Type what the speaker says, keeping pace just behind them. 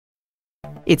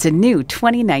It's a new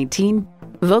 2019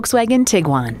 Volkswagen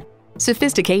Tiguan.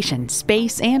 Sophistication,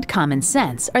 space, and common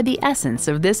sense are the essence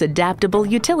of this adaptable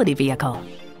utility vehicle,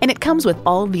 and it comes with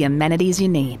all the amenities you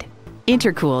need.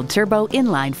 Intercooled turbo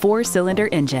inline 4-cylinder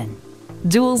engine,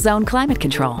 dual zone climate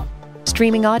control,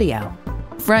 streaming audio,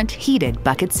 front heated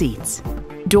bucket seats,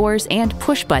 doors and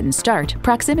push-button start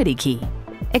proximity key,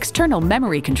 external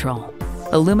memory control,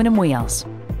 aluminum wheels,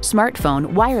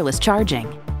 smartphone wireless charging,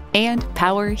 and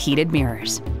power heated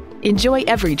mirrors. Enjoy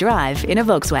every drive in a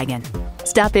Volkswagen.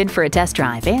 Stop in for a test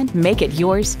drive and make it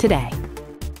yours today.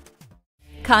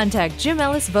 Contact IJim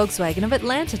Ellis Volkswagen of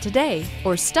Atlanta today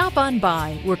or stop on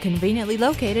by. We're conveniently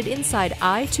located inside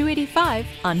I-285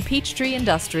 on Peachtree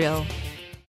Industrial.